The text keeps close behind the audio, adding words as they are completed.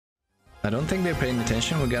I don't think they're paying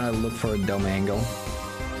attention. We're gonna look for a dumb angle.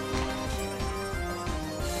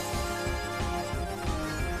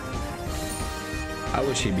 I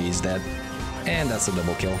wish he bees that. And that's a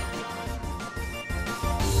double kill.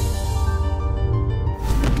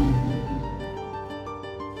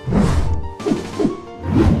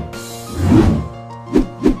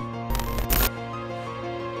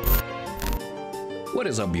 What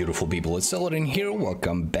is up, beautiful people? It's Elidan here.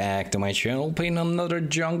 Welcome back to my channel, playing another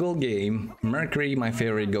jungle game. Mercury, my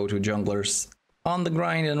favorite go-to junglers. On the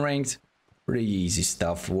grind and ranked. Pretty easy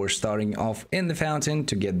stuff. We're starting off in the fountain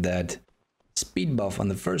to get that speed buff on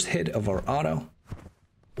the first hit of our auto.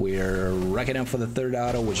 We're racking up for the third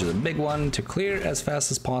auto, which is a big one, to clear as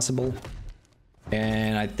fast as possible.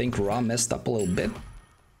 And I think Ra messed up a little bit,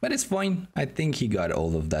 but it's fine. I think he got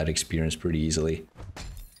all of that experience pretty easily.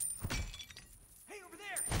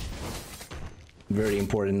 Very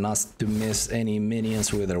important not to miss any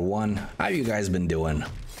minions with their one. How you guys been doing?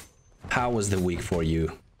 How was the week for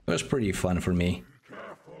you? It was pretty fun for me.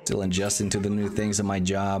 Still adjusting to the new things in my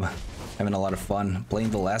job. Having a lot of fun. Playing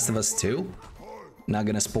The Last of Us 2. Not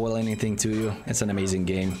gonna spoil anything to you. It's an amazing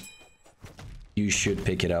game. You should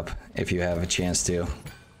pick it up if you have a chance to.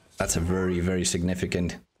 That's a very, very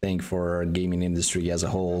significant thing for our gaming industry as a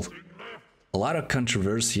whole. A lot of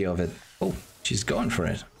controversy of it. Oh, she's going for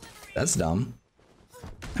it. That's dumb.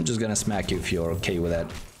 I'm just gonna smack you if you're okay with that.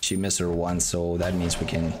 She missed her once, so that means we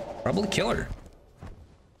can probably kill her.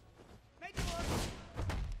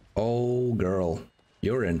 Oh, girl.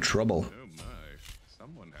 You're in trouble. Oh my.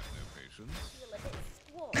 Someone has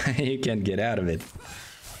no patience. You can't get out of it.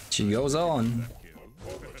 She goes on.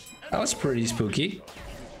 That was pretty spooky.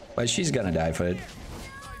 But she's gonna die for it.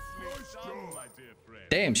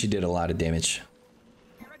 Damn, she did a lot of damage.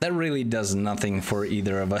 That really does nothing for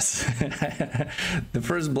either of us. The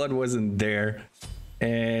first blood wasn't there.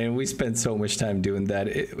 And we spent so much time doing that.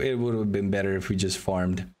 It would have been better if we just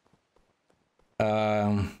farmed.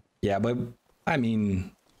 Yeah, but I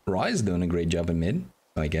mean, Ra is doing a great job in mid,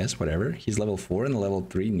 I guess, whatever. He's level 4 and the level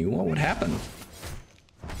 3 new one. What happened?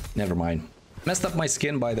 Never mind. Messed up my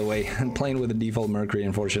skin, by the way. I'm playing with the default Mercury,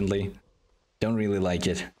 unfortunately. Don't really like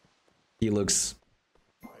it. He looks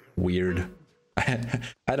weird.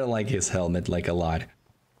 I don't like his helmet, like, a lot.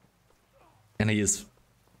 And his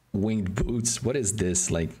winged boots. What is this?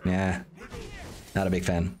 Like, nah. Not a big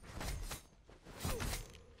fan.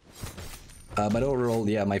 But overall,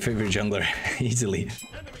 yeah, my favorite jungler, easily.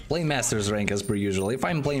 Playing Masters rank as per usual. If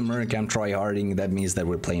I'm playing Merc, I'm tryharding. That means that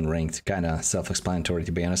we're playing ranked. Kinda self-explanatory,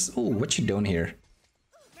 to be honest. Ooh, what you doing here?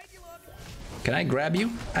 Can I grab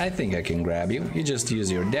you? I think I can grab you. You just use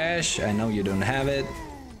your dash. I know you don't have it.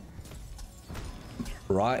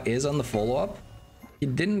 Ra is on the follow-up. He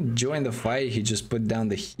didn't join the fight, he just put down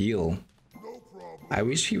the heal. I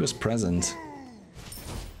wish he was present.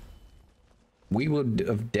 We would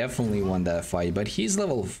have definitely won that fight, but he's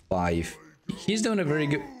level 5. He's doing a very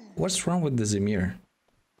good... What's wrong with the Zemir?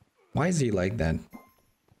 Why is he like that?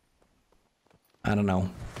 I don't know.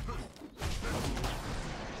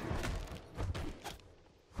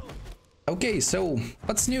 Okay, so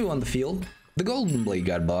what's new on the field? The Golden Blade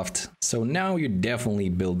got buffed, so now you definitely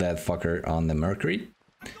build that fucker on the Mercury.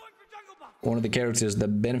 One of the characters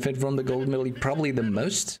that benefit from the Golden Blade probably the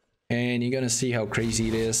most. And you're gonna see how crazy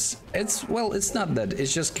it is. Well, it's not that,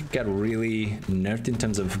 it's just got really nerfed in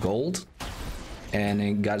terms of gold. And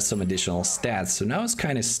it got some additional stats, so now it's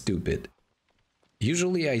kind of stupid.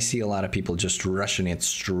 Usually I see a lot of people just rushing it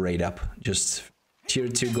straight up. Just tier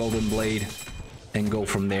 2 Golden Blade and go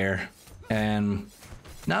from there. And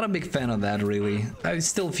not a big fan of that, really. I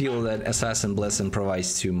still feel that Assassin Blessing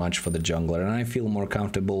provides too much for the jungler, and I feel more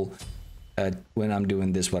comfortable when I'm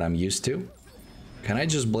doing this what I'm used to. Can I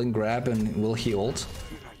just blink grab and will he ult?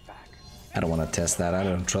 I don't want to test that, I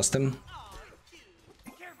don't trust him.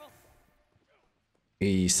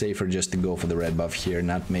 He's safer just to go for the red buff here,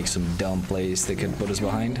 not make some dumb plays that can put us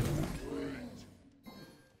behind.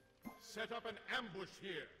 Set up an ambush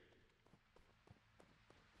here.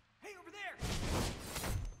 Hey, over there.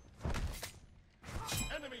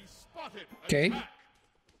 Enemy spotted. Okay. Attack.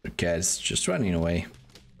 The cat's just running away.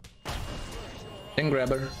 Then grab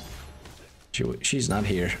her. She's not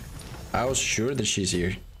here. I was sure that she's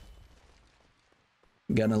here.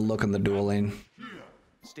 Gonna look on the dual lane.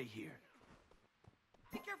 Stay here.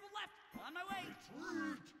 Be careful left. On my way.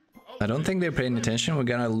 I don't think they're paying attention. We're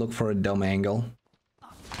gonna look for a dumb angle.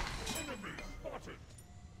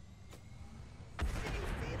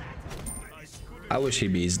 I wish he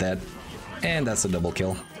bees that. And that's a double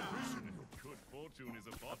kill.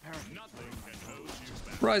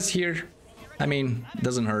 Ra's here. I mean,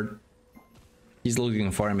 doesn't hurt. He's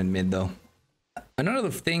looking for him in mid though.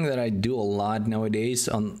 Another thing that I do a lot nowadays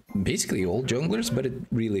on basically all junglers, but it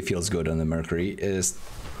really feels good on the Mercury, is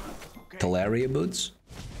Talaria boots.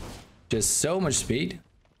 Just so much speed.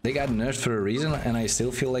 They got nerfed for a reason, and I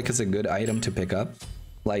still feel like it's a good item to pick up.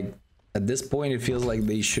 Like, at this point, it feels like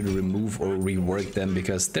they should remove or rework them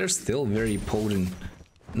because they're still very potent.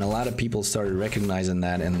 And a lot of people started recognizing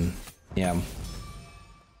that, and yeah,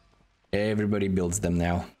 everybody builds them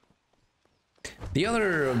now. The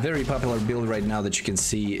other very popular build right now that you can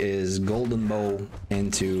see is Golden Bow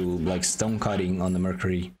into like stone cutting on the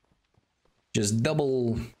Mercury. Just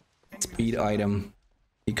double speed item.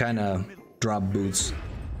 You kind of drop boots.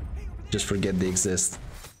 Just forget they exist.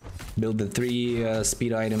 Build the 3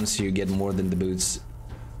 speed items, you get more than the boots.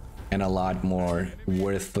 And a lot more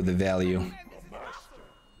worth for the value.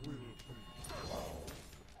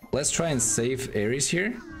 Let's try and save Ares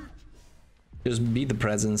here. Just be the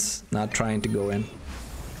presence, not trying to go in.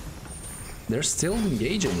 They're still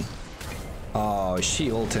engaging. Oh,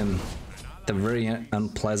 she ult him at a very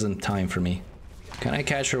unpleasant time for me. Can I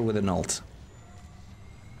catch her with an ult?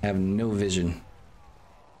 I have no vision.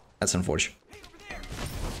 That's unfortunate.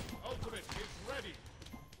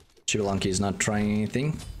 Chibalanki is not trying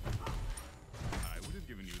anything.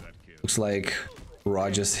 Looks like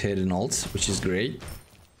Ra just hit an ult, which is great.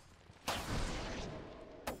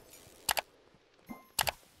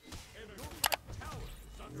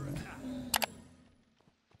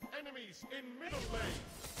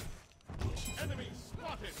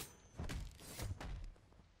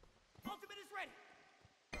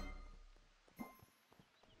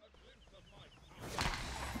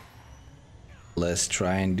 Let's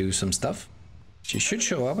try and do some stuff. She should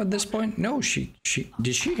show up at this point. No,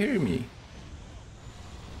 did she hear me?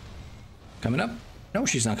 Coming up? No,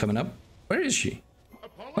 she's not coming up. Where is she?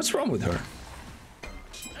 What's wrong with her?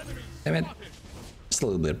 Damn it. Just a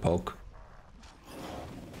little bit of poke.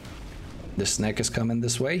 The snack is coming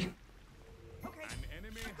this way.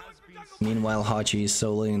 Meanwhile, Hachi is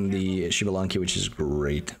soloing the Shibalanki, which is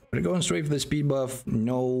great. But going straight for the speed buff.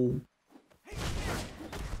 No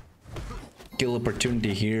kill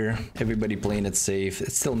opportunity here. Everybody playing it safe.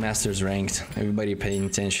 It's still Masters ranked. Everybody paying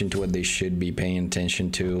attention to what they should be paying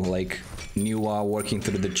attention to. Like Niwa working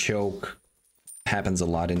through the choke. Happens a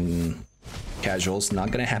lot in casuals.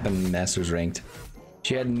 Not gonna happen in Masters ranked.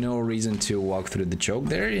 She had no reason to walk through the choke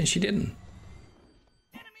there, and she didn't.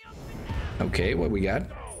 Okay, what we got?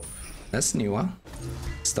 That's Niwa.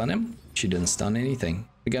 Stun him? She didn't stun anything.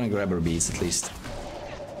 We're gonna grab her beats at least.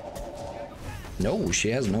 No,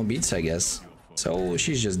 she has no beats, I guess. So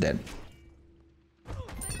she's just dead.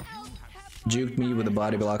 Juked me with a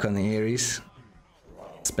body block on the Ares.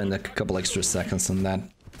 Spend a couple extra seconds on that.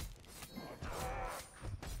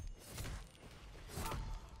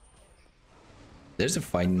 There's a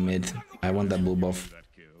fight in mid. I want that blue buff.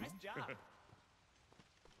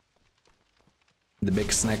 The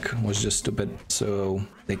big snack was just stupid, so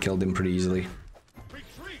they killed him pretty easily.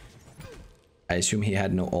 I assume he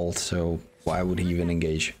had no ult, so why would he even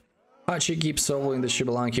engage? Hachi keeps soloing the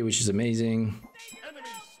Shibalanki, which is amazing.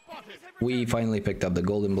 We finally picked up the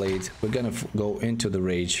Golden Blade. We're gonna go into the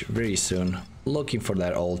Rage very soon, looking for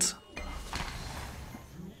that ult.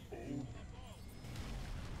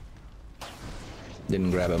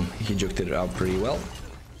 Didn't grab him. He juked it out pretty well.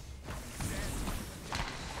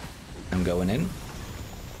 I'm going in.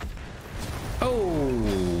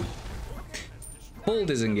 Oh! Full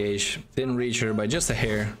disengage. Didn't reach her by just a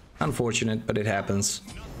hair. Unfortunate, but it happens.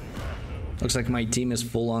 Looks like my team is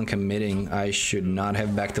full on committing. I should not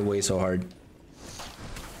have backed away so hard.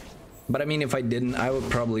 But I mean, if I didn't, I would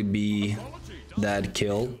probably be that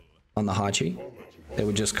kill on the Hachi. They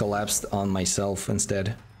would just collapse on myself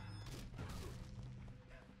instead.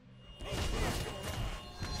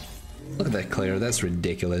 Look at that clear, that's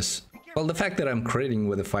ridiculous. Well, the fact that I'm critting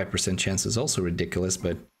with a 5% chance is also ridiculous,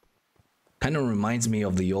 but kind of reminds me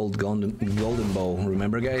of the old golden bow.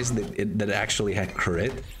 Remember, guys, that actually had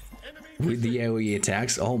crit with the AoE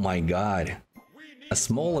attacks? Oh my god. A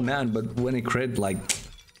small amount, but when it crit, like,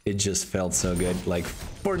 it just felt so good. Like,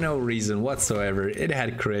 for no reason whatsoever, it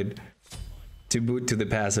had crit to boot to the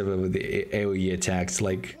passive of the AoE attacks.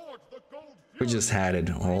 Like, we just had it.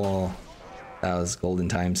 Oh, that was golden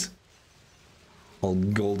times.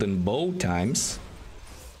 Old golden bow times.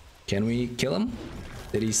 Can we kill him?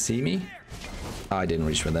 Did he see me? Oh, I didn't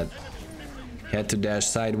reach for that. Had to dash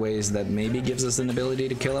sideways. That maybe gives us an ability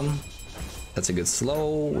to kill him. That's a good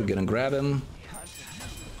slow. We're gonna grab him.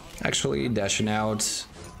 Actually, dashing out.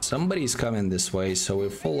 Somebody's coming this way, so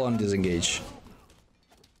we're full on disengage.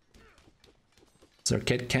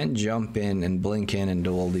 Zarket can't jump in and blink in and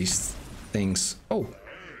do all these things. Oh,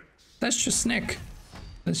 that's just Nick.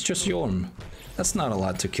 That's just Yorm. That's not a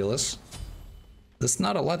lot to kill us. That's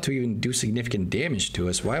not a lot to even do significant damage to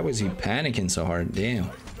us. Why was he panicking so hard? Damn.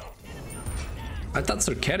 I thought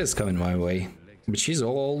Circuit is coming my way, but she's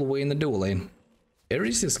all the way in the dual lane.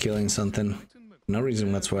 Ares is killing something. No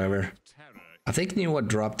reason whatsoever. I think Niwa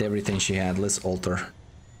dropped everything she had. Let's alter.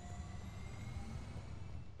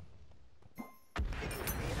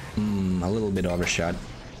 A little bit overshot.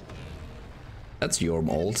 That's your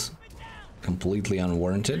ult. Completely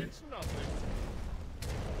unwarranted.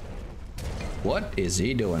 What is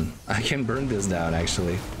he doing? I can burn this down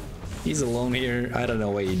actually. He's alone here. I don't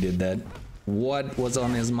know why he did that. What was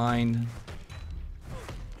on his mind?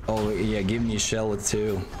 Oh yeah, give me a shell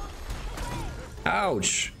too.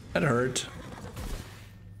 Ouch! That hurt.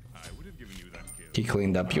 He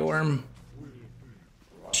cleaned up Yorm.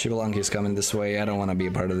 Shivalanki's coming this way. I don't want to be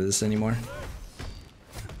a part of this anymore.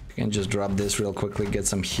 I can just drop this real quickly, get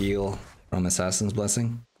some heal from Assassin's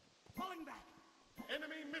Blessing.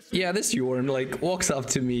 Yeah, this Yorm like walks up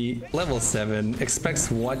to me, level 7, expects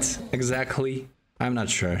what exactly? I'm not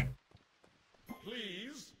sure.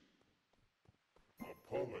 Please.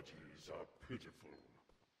 Apologies are pitiful.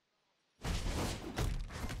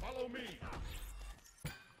 Follow me.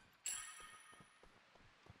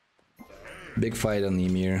 Big fight on the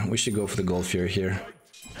Ymir. We should go for the Gold Fury here.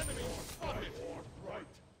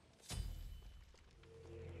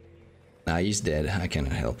 Nah, he's dead. I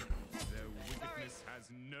cannot help. Their wickedness has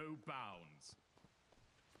no bounds.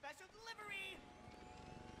 Special delivery.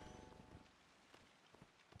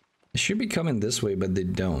 They should be coming this way, but they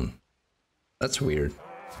don't. That's weird.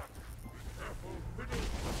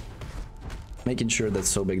 Making sure that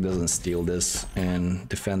Sobek doesn't steal this and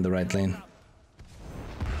defend the right lane.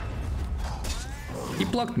 He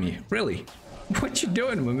blocked me, really? What you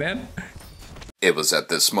doing, my man? It was at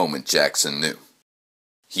this moment Jackson knew.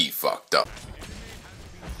 He fucked up.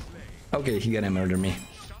 Okay, he gonna murder me.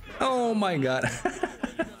 Oh my god.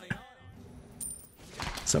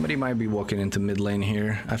 Somebody might be walking into mid lane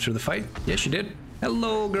here after the fight. Yes, she did.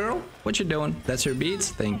 Hello, girl. What you doing? That's your beats.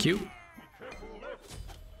 Thank you.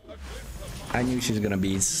 I knew she's gonna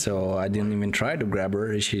beats, so I didn't even try to grab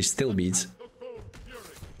her. She still beats.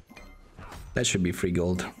 That should be free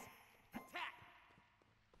gold.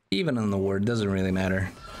 Even on the ward, doesn't really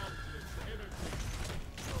matter.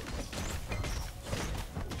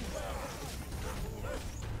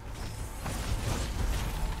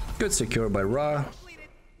 Good secure by Ra.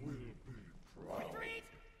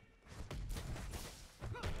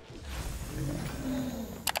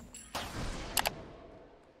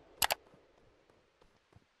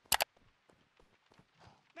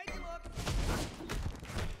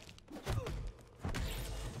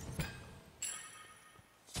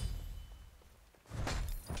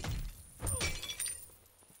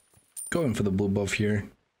 Going for the blue buff here.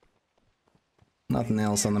 Nothing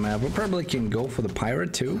else on the map. We probably can go for the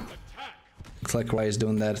pirate too. Looks like Rai is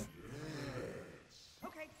doing that.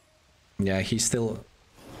 Yeah, he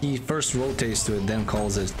first rotates to it, then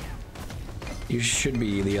calls it. You should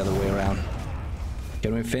be the other way around.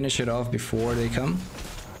 Can we finish it off before they come?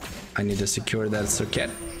 I need to secure that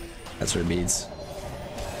circuit. That's her beads.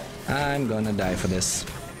 I'm gonna die for this.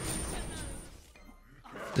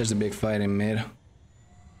 There's a big fight in mid.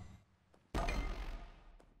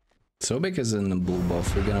 Sobek is in the blue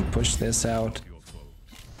buff. We're gonna push this out.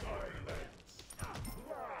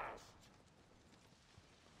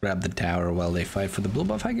 Grab the tower while they fight for the blue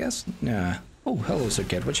buff, I guess? Yeah. Oh, hello,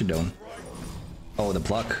 Circuit. What you doing? Oh, the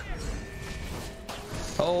pluck.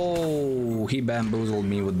 Oh, he bamboozled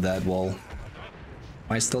me with that wall. Am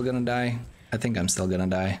I still gonna die? I think I'm still gonna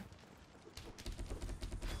die.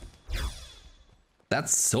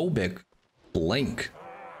 That's Sobek. Blink.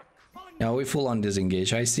 Now we full on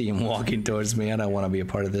disengage. I see him walking towards me. I don't want to be a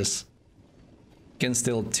part of this. Can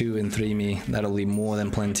still 2 and 3 me. That'll be more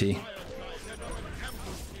than plenty.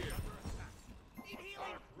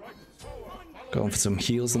 Going for some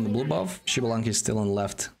heals on the blue buff. Shibalanki's still on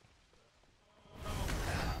left.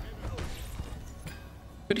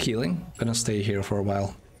 Good healing. Gonna stay here for a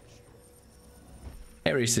while.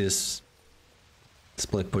 Ares is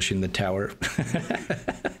split pushing the tower.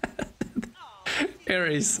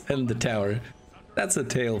 Ares and the tower. That's a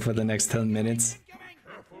tale for the next 10 minutes.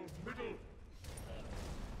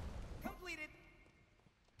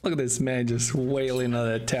 Look at this man just wailing on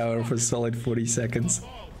that tower for solid 40 seconds.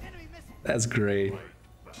 That's great.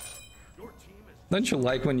 Don't you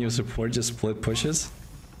like when your support just split pushes?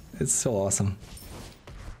 It's so awesome.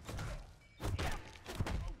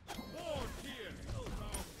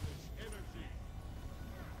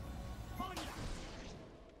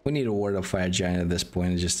 We need a Ward of Fire Giant at this point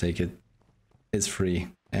and just take it. It's free,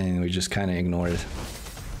 and we just kind of ignore it.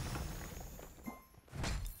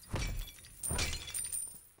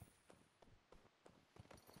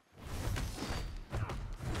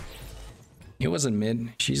 He wasn't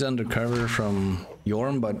mid. She's undercover from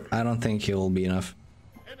Yorm, but I don't think he will be enough.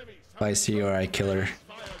 If I see her, I kill her.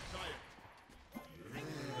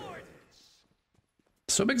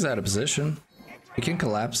 Sobek's out of position. He can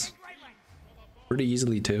collapse pretty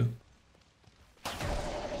easily too.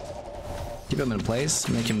 Keep him in place,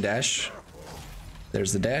 make him dash.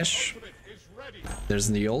 There's the dash. There's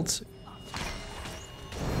the ult.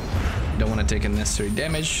 Don't want to take unnecessary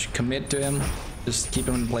damage. Commit to him. Just keep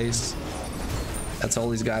him in place. That's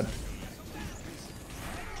all he's got.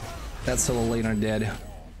 That's solo laner dead.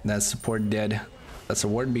 That's support dead. That's a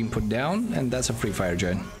ward being put down, and that's a free fire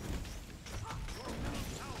giant.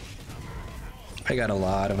 I got a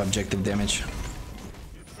lot of objective damage.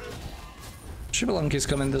 Shibalunki's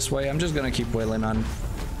coming this way. I'm just gonna keep wailing on.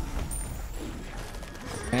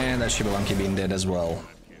 And that Shibalunki being dead as well.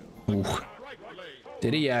 Ooh.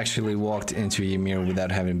 Did he actually walk into Ymir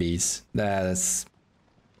without having beats? That's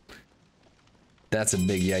a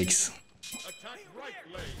big yikes.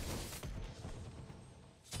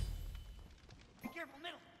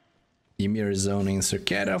 Ymir is zoning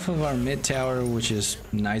Circuit off of our mid tower, which is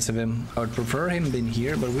nice of him. I would prefer him being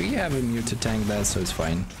here, but we have Ymir to tank that, so it's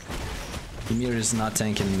fine. Ymir is not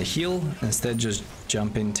tanking the heal, instead just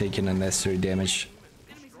jumping, taking unnecessary damage.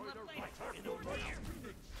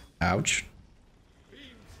 Ouch.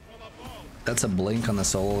 That's a blink on the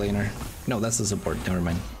solo laner. No, that's the support, never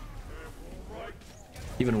mind.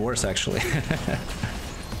 Even worse, actually.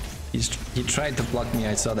 He tried to block me,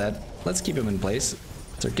 I saw that. Let's keep him in place.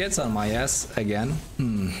 Circuit's on my ass again.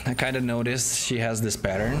 I kind of noticed she has this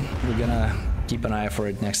pattern. We're gonna keep an eye for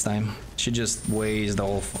it next time. She just waits the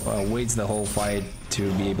whole fight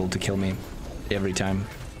to be able to kill me every time.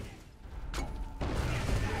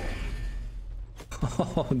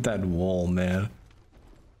 Oh, that wall, man.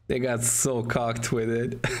 They got so cocked with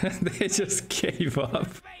it. They just gave up.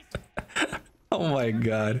 Oh my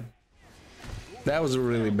god. That was a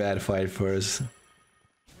really bad fight for us.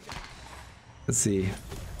 Let's see.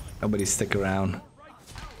 Nobody stick around.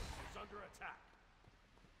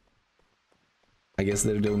 I guess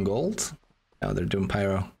they're doing gold? No, they're doing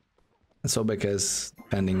pyro. And Sobek is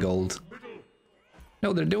pending gold.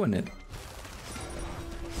 No, they're doing it.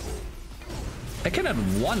 I cannot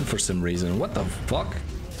one for some reason. What the fuck?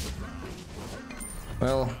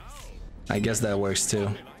 Well, I guess that works too.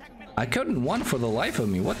 I couldn't one for the life of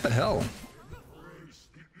me. What the hell?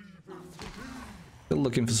 Still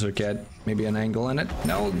looking for Circuit. Maybe an angle on it.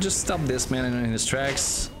 No, just stop this man in his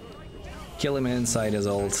tracks. Kill him inside his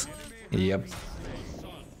ult. Yep.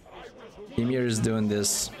 Ymir is doing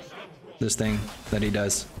this thing that he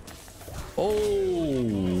does.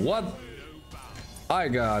 Oh, what? I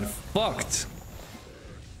got fucked.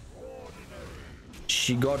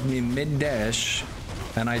 She got me mid-dash,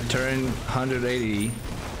 and I turned 180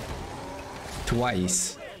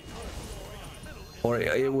 twice. Or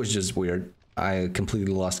it was just weird. I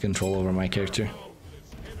completely lost control over my character.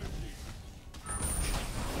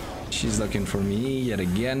 She's looking for me yet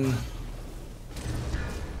again.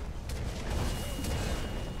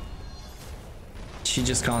 She's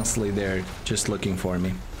just constantly there, just looking for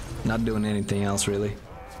me. Not doing anything else, really.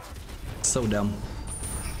 So dumb.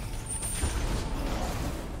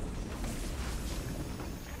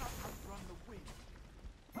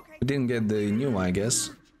 We didn't get the new one, I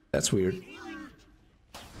guess. That's weird.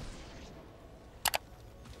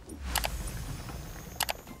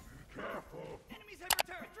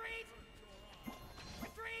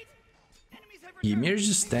 Ymir's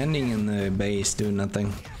just standing in the base doing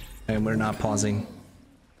nothing. And we're not pausing.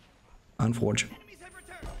 Unfortunate.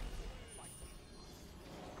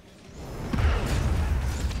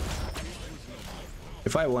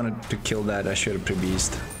 If I wanted to kill that, I should have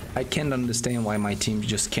pre-beast. I can't understand why my team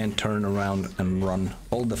just can't turn around and run.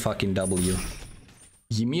 Hold the fucking W.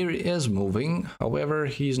 Ymir is moving, however,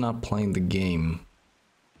 he's not playing the game.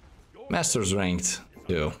 Master's ranked,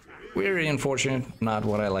 too. Very unfortunate, not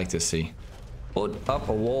what I like to see. Put up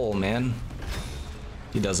a wall, man.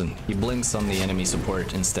 He doesn't. He blinks on the enemy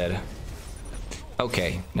support instead.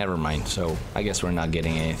 Okay, never mind. So, I guess we're not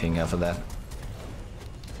getting anything off of that.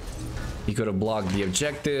 He could have blocked the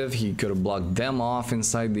objective, he could have blocked them off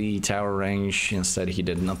inside the tower range, instead he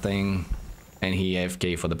did nothing, and he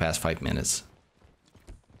AFK for the past 5 minutes.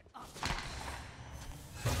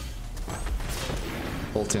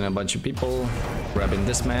 Ulting a bunch of people, grabbing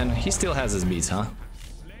this man, he still has his beats, huh?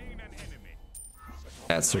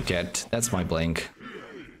 That's Circuit, that's my blink.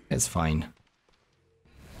 It's fine.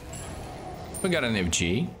 We got an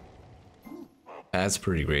FG. That's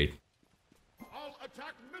pretty great. I'll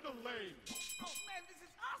attack middle lane. Oh man, this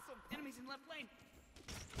is awesome! Enemies in left lane.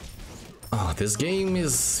 Oh, this game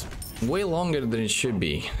is way longer than it should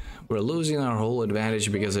be. We're losing our whole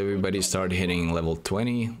advantage because everybody started hitting level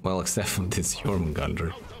 20. Well, except for this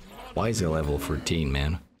Jormungandr. Why is it level 14,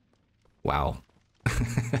 man? Wow.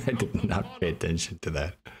 I did not pay attention to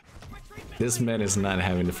that. This man is not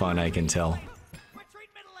having fun, I can tell. Retreat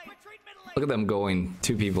middle lane. Retreat middle lane. Look at them going,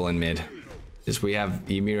 2 people in mid. Just we have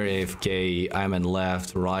Ymir AFK, I'm in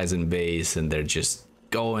left, Ryze in base, and they're just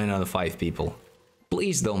going on the 5 people.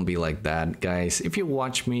 Please don't be like that, guys. If you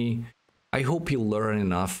watch me, I hope you learn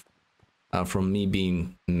enough from me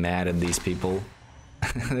being mad at these people.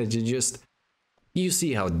 That you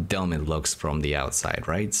see how dumb it looks from the outside,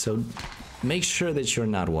 right? So make sure that you're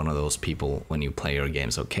not one of those people when you play your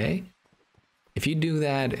games, okay? If you do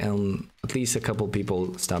that and at least a couple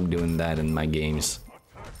people stop doing that in my games,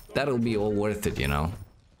 that'll be all worth it, you know?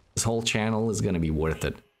 This whole channel is gonna be worth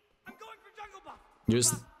it. I'm going for jungle buff.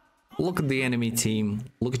 Just look at the enemy team,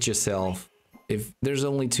 look at yourself. If there's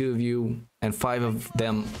only 2 of you and 5 of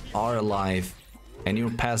them are alive and you're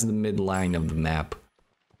past the midline of the map,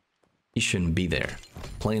 you shouldn't be there.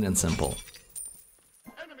 Plain and simple.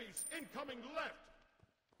 Enemies incoming left.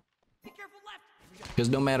 Be careful left. Because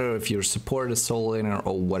no matter if you're support, a soul laner,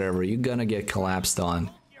 or whatever, you're gonna get collapsed on.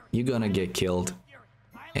 You're gonna get killed.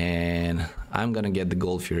 And I'm gonna get the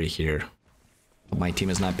Gold Fury here. My team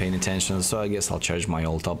is not paying attention, so I guess I'll charge my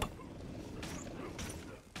ult up.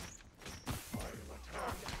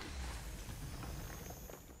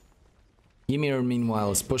 Ymir,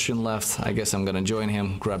 meanwhile, is pushing left. I guess I'm gonna join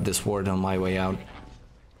him, grab this ward on my way out.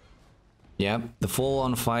 Yep, the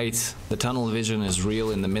full-on fight. The tunnel vision is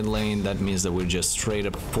real in the mid lane. That means that we're just straight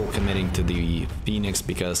up full committing to the Phoenix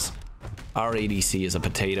because our ADC is a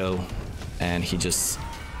potato and he just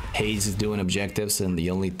hates doing objectives and the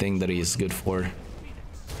only thing that he is good for.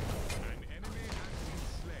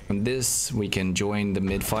 From this, we can join the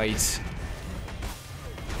mid fight.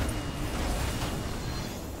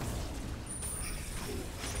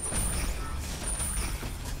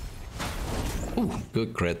 Ooh,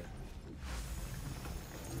 good crit.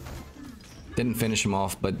 Didn't finish him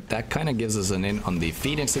off, but that kind of gives us an in on the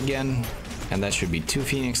Phoenix again. And that should be 2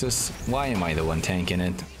 Phoenixes. Why am I the one tanking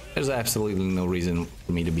it? There's absolutely no reason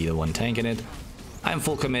for me to be the one tanking it. I'm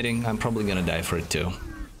full committing. I'm probably gonna die for it too.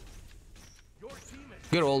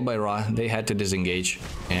 Good ult by Ra. They had to disengage.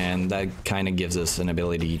 And that kind of gives us an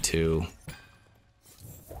ability to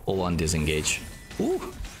full on disengage. Ooh.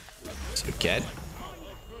 So cat.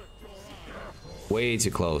 Way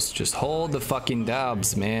too close. Just hold the fucking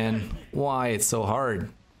dubs, man. Why it's so hard?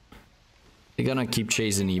 They're gonna keep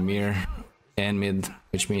chasing Ymir and mid,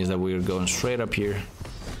 which means that we're going straight up here.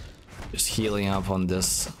 Just healing up on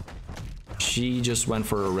this. She just went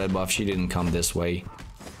for a red buff. She didn't come this way.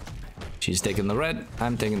 She's taking the red.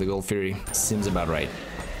 I'm taking the Gold Fury. Seems about right.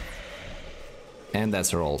 And that's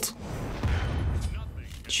her ult.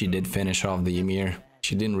 She did finish off the Ymir.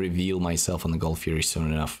 She didn't reveal myself on the Gold Fury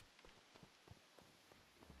soon enough.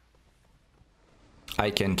 I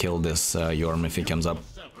can kill this Yorm if he comes up.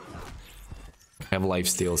 I have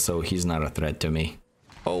lifesteal, so he's not a threat to me.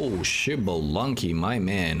 Oh, Shibolunky, my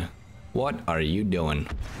man. What are you doing?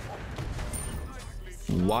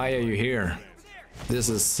 Why are you here? This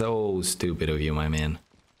is so stupid of you, my man.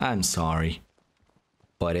 I'm sorry.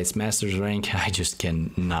 But it's Master's rank, I just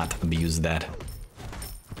cannot abuse that.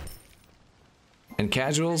 And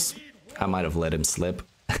casuals, I might have let him slip.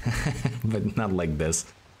 But not like this.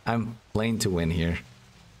 I'm playing to win here.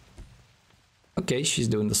 Okay, she's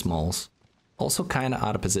doing the smalls. Also kind of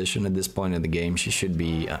out of position at this point in the game. She should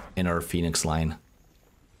be in our Phoenix line.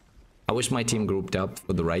 I wish my team grouped up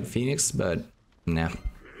for the right Phoenix, but nah.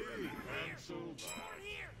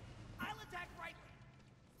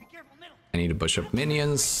 I need to push up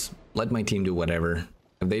minions, let my team do whatever.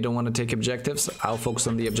 If they don't want to take objectives, I'll focus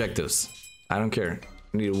on the objectives. I don't care.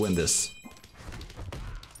 I need to win this.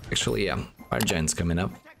 Actually, yeah, Fire Giant's coming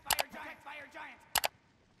up.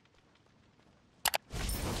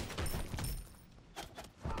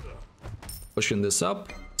 Pushing this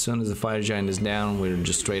up. As soon as the Fire Giant is down, we're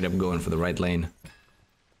just straight up going for the right lane.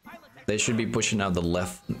 They should be pushing out the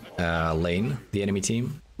left lane, the enemy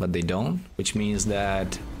team, but they don't, which means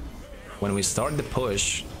that when we start the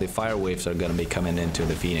push, the fire waves are gonna be coming into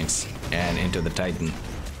the Phoenix and into the Titan.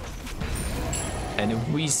 And if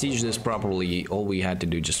we siege this properly, all we had to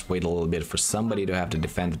do just wait a little bit for somebody to have to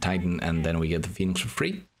defend the Titan, and then we get the Phoenix for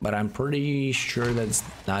free. But I'm pretty sure that's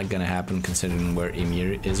not gonna happen considering where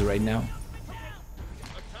Ymir is right now.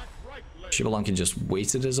 Shibalanki just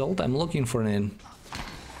wasted his ult. I'm looking for an in.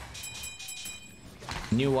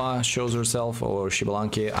 Niwa shows herself, or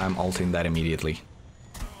Shibalanki. I'm ulting that immediately.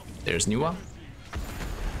 There's Niwa.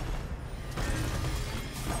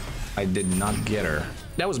 I did not get her.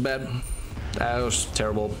 That was bad. That was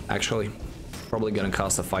terrible, actually. Probably gonna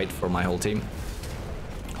cost a fight for my whole team.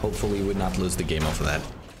 Hopefully we would not lose the game off of that.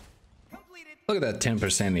 Look at that 10%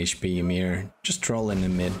 HP Ymir. Just trolling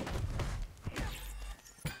in mid.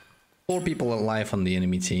 4 people alive on the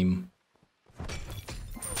enemy team.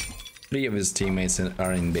 3 of his teammates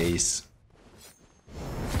are in base.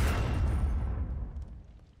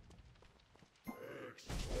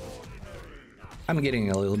 I'm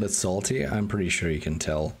getting a little bit salty, I'm pretty sure you can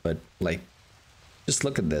tell, but like, just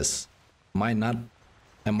look at this. Am I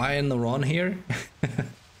in the wrong here?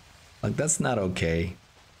 Like, that's not okay.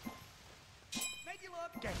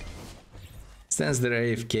 Stands there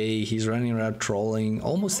AFK, he's running around trolling,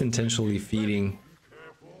 almost intentionally feeding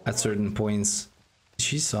at certain points.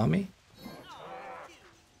 She saw me?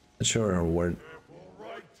 Not sure her word.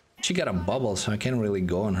 She got a bubble, so I can't really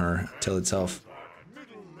go on her till it's off.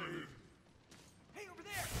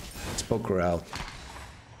 Let's poke her out.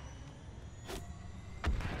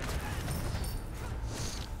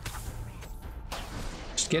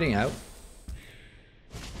 Just getting out.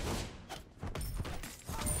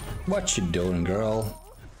 What you doing, girl?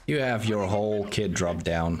 You have your whole kit dropped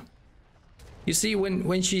down. You see,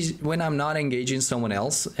 when I'm not engaging someone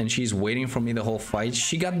else and she's waiting for me the whole fight,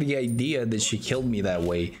 she got the idea that she killed me that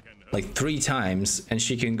way like 3 times and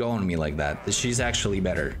she can go on me like that. That she's actually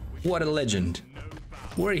better. What a legend.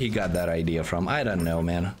 Where he got that idea from, I don't know,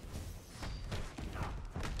 man.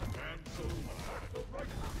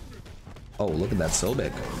 Oh, look at that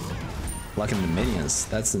Sobek. Blocking the minions.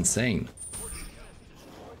 That's insane.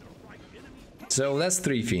 So that's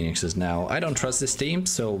 3 Phoenixes now. I don't trust this team,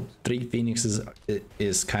 so 3 Phoenixes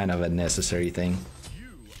is kind of a necessary thing.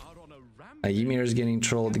 Ymir is getting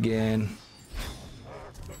trolled again.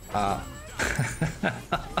 I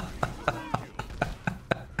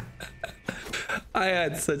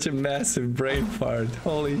had such a massive brain fart.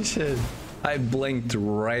 Holy shit. I blinked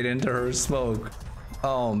right into her smoke.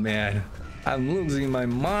 Oh man. I'm losing my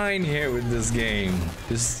mind here with this game.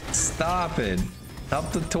 Just stop it.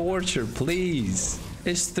 Stop the torture, please.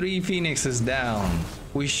 It's 3 Phoenixes down.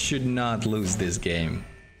 We should not lose this game.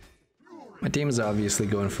 My team is obviously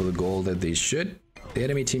going for the goal that they should. The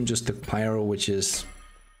enemy team just took Pyro, which is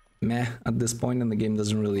meh at this point, and the game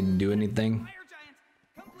doesn't really do anything.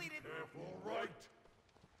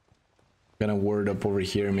 Gonna word up over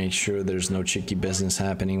here, make sure there's no cheeky business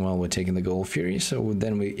happening while we're taking the Gold Fury, so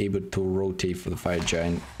then we're able to rotate for the Fire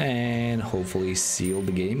Giant and hopefully seal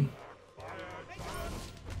the game.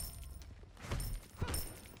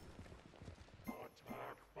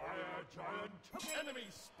 Enemy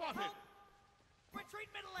spotted! Retreat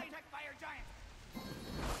middle lane, attack fire giant.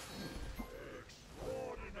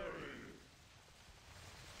 Extraordinary!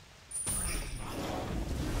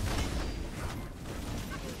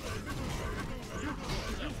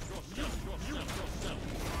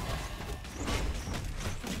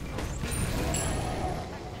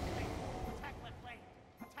 Attack left lane.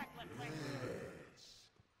 Attack left lane.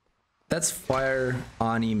 That's Fire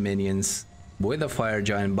Ani minions with a Fire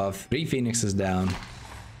Giant buff, 3 Phoenixes down.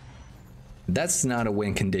 That's not a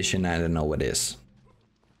win condition, I don't know what is.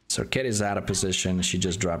 So kit is out of position, she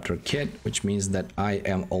just dropped her kit, which means that I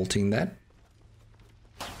am ulting that.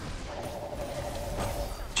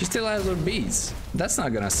 She still has her beads. That's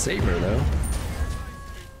not gonna save her though.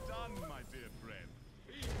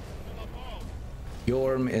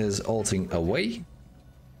 Yorm is ulting away.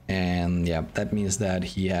 And yeah, that means that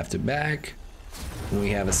he have to back. We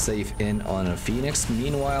have a safe in on a Phoenix.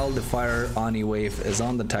 Meanwhile, the Fire Ani wave is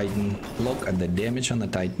on the Titan. Look at the damage on the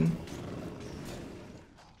Titan.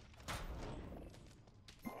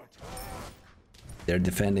 They're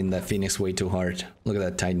defending that Phoenix way too hard. Look at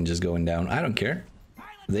that Titan just going down. I don't care.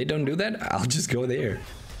 If they don't do that, I'll just go there.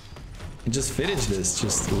 And just finish this.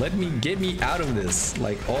 Just get me out of this.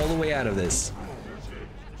 Like, all the way out of this.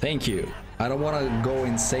 Thank you. I don't want to go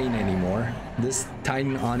insane anymore. This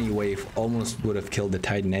Titan Ani wave almost would have killed the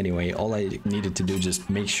Titan anyway. All I needed to do just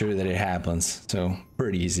make sure that it happens. So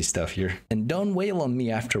pretty easy stuff here. And don't wail on me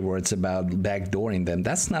afterwards about backdooring them.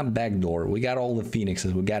 That's not backdoor. We got all the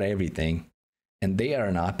Phoenixes. We got everything. And they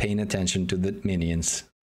are not paying attention to the minions.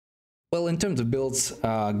 Well, in terms of builds,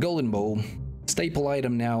 Golden Bow, staple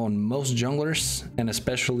item now on most junglers, and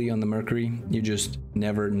especially on the Mercury. You just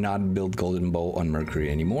never not build Golden Bow on Mercury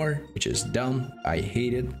anymore, which is dumb. I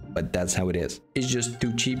hate it, but that's how it is. It's just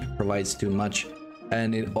too cheap, provides too much.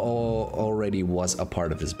 and it already was a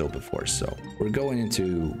part of his build before. So we're going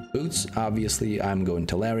into boots. Obviously I'm going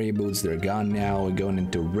to Larry boots, they're gone now. We're going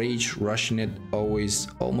into rage, rushing it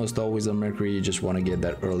almost always on Mercury. You just want to get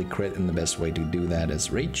that early crit, and the best way to do that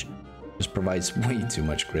is rage. Just provides way too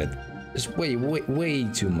much crit, just way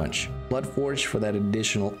too much. Bloodforge for that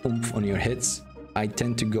additional oomph on your hits. I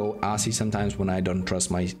tend to go Aussie sometimes when I don't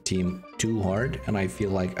trust my team too hard and I feel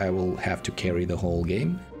like I will have to carry the whole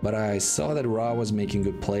game. But I saw that Ra was making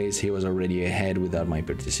good plays, he was already ahead without my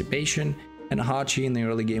participation, and Hachi in the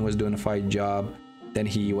early game was doing a fine job. Then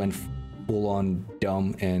he went full on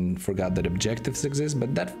dumb and forgot that objectives exist,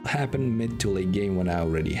 but that happened mid to late game when I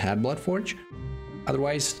already had Bloodforge.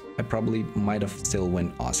 Otherwise, I probably might have still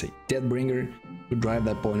went Aussie. Deathbringer to drive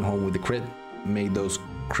that point home with the crit, make those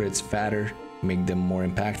crits fatter, make them more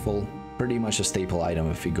impactful. Pretty much a staple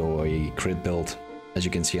item if you go a crit build. As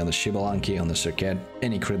you can see on the Shibalanki, on the Circuit,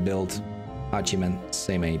 any crit build, Hachiman,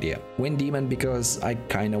 same idea. Wind Demon because I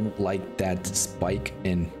kind of like that spike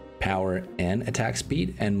in power and attack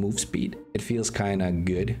speed and move speed. It feels kind of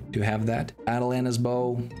good to have that. Adelana's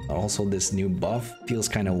Bow, also this new buff, feels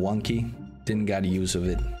kind of wonky. Didn't got use of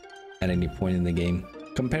it at any point in the game.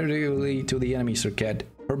 Comparatively to the enemy Circuit,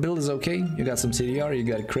 her build is okay. You got some CDR, you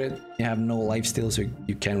got a crit, you have no lifesteal, so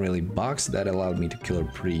you can't really box. That allowed me to kill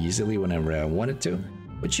her pretty easily whenever I wanted to.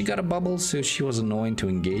 But she got a bubble, so she was annoying to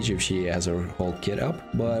engage if she has her whole kit up.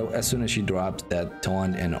 But as soon as she drops that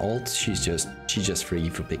taunt and ult, she's just free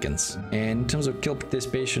for pickings. And in terms of kill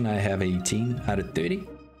participation, I have 18 out of 30,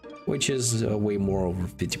 which is way more over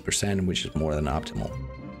 50%, which is more than optimal.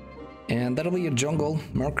 And that'll be your jungle,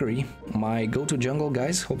 Mercury, my go-to jungle,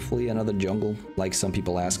 guys. Hopefully another jungle, like some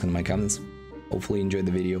people ask in my comments. Hopefully you enjoyed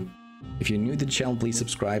the video. If you're new to the channel, please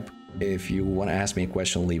subscribe. If you want to ask me a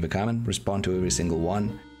question, leave a comment, respond to every single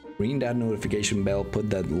one. Ring that notification bell, put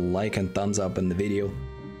that like and thumbs up in the video.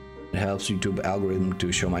 It helps YouTube algorithm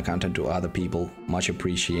to show my content to other people, much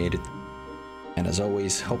appreciated. And as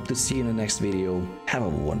always, hope to see you in the next video. Have a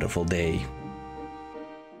wonderful day.